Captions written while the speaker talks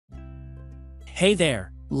Hey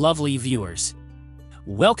there, lovely viewers.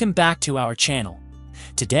 Welcome back to our channel.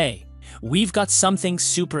 Today, we've got something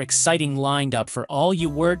super exciting lined up for all you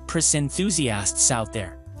WordPress enthusiasts out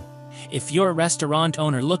there. If you're a restaurant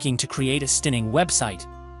owner looking to create a stunning website,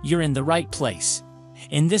 you're in the right place.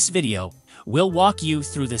 In this video, we'll walk you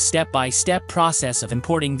through the step-by-step process of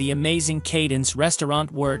importing the amazing Kadence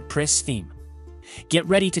Restaurant WordPress theme. Get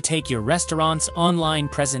ready to take your restaurant's online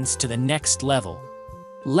presence to the next level.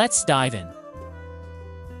 Let's dive in.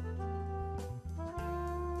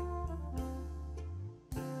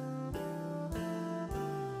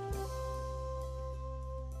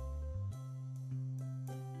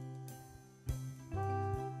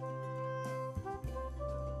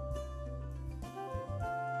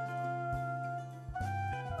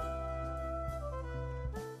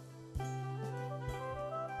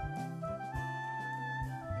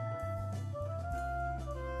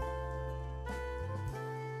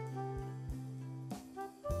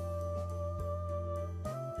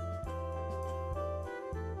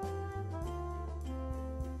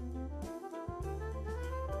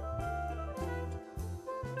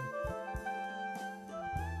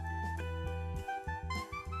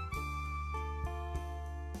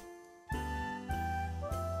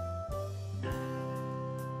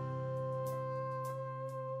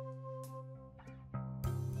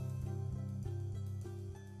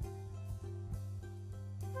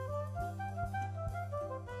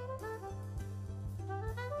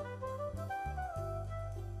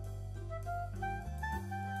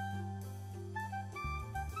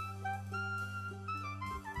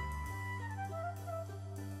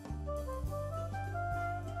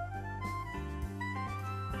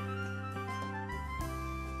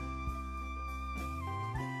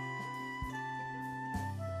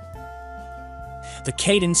 The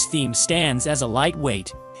Kadence theme stands as a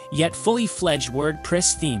lightweight, yet fully fledged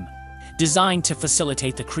WordPress theme, designed to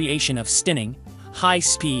facilitate the creation of stunning,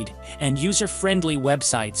 high-speed, and user-friendly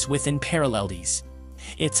websites within parallelities.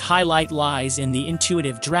 Its highlight lies in the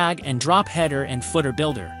intuitive drag-and-drop header and footer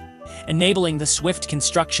builder, enabling the swift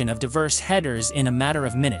construction of diverse headers in a matter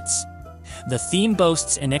of minutes. The theme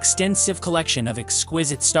boasts an extensive collection of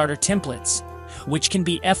exquisite starter templates, which can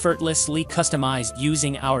be effortlessly customized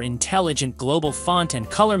using our intelligent global font and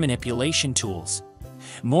color manipulation tools.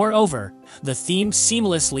 Moreover, the theme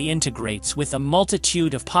seamlessly integrates with a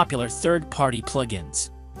multitude of popular third-party plugins.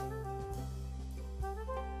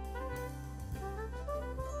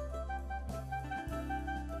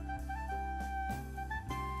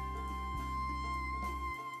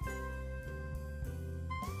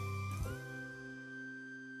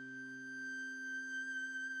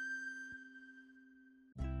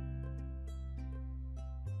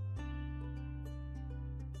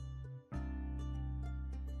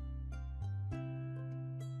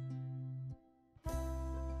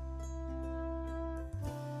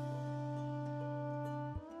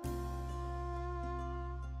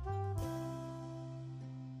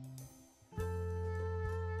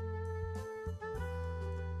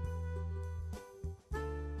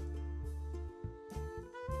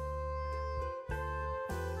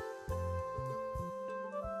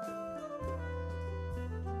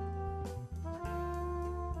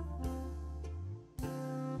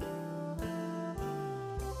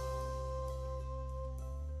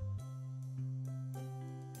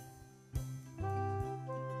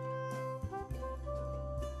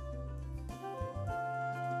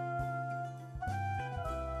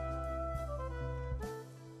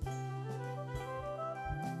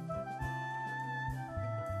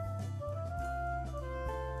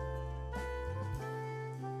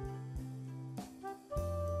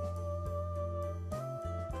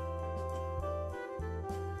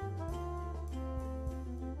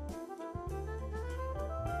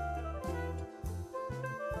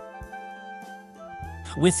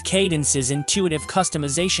 With Kadence's intuitive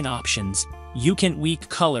customization options, you can tweak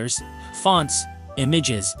colors, fonts,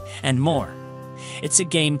 images, and more. It's a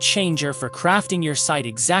game changer for crafting your site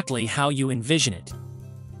exactly how you envision it.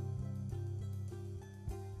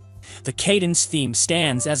 The Kadence theme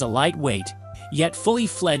stands as a lightweight, yet fully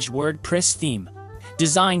fledged WordPress theme,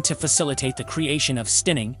 designed to facilitate the creation of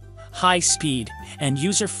stunning, high-speed, and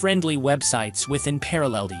user-friendly websites within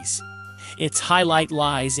parallelities. Its highlight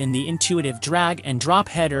lies in the intuitive drag-and-drop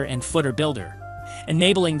header and footer builder,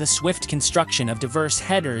 enabling the swift construction of diverse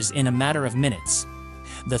headers in a matter of minutes.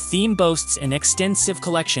 The theme boasts an extensive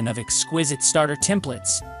collection of exquisite starter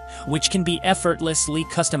templates, which can be effortlessly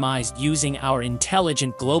customized using our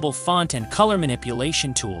intelligent global font and color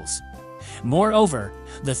manipulation tools. Moreover,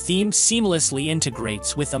 the theme seamlessly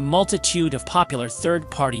integrates with a multitude of popular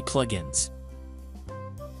third-party plugins.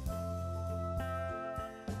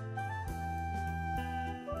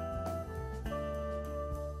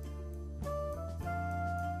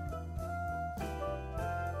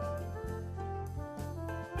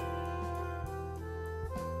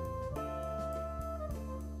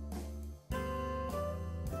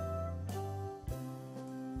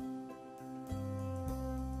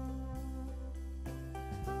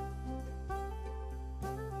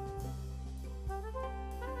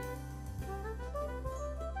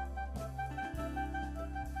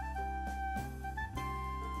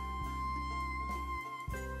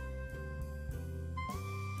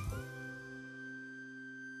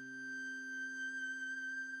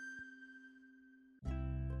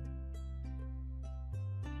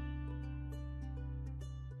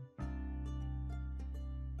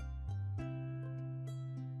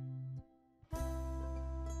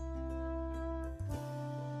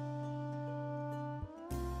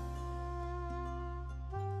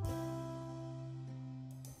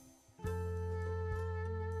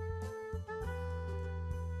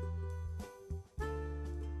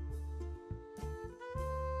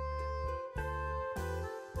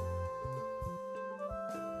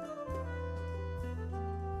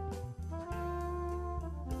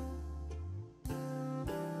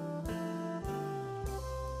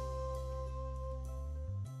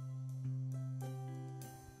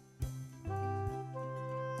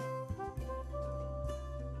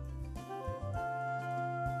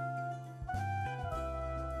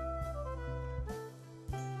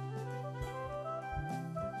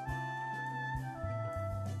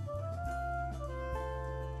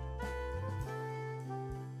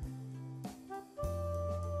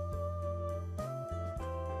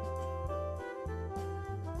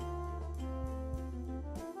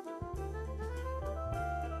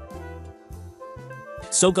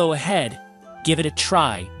 So go ahead, give it a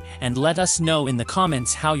try, and let us know in the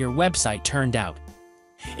comments how your website turned out.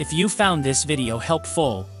 If you found this video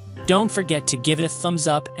helpful, don't forget to give it a thumbs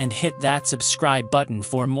up and hit that subscribe button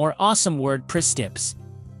for more awesome WordPress tips.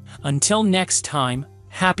 Until next time,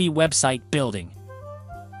 happy website building!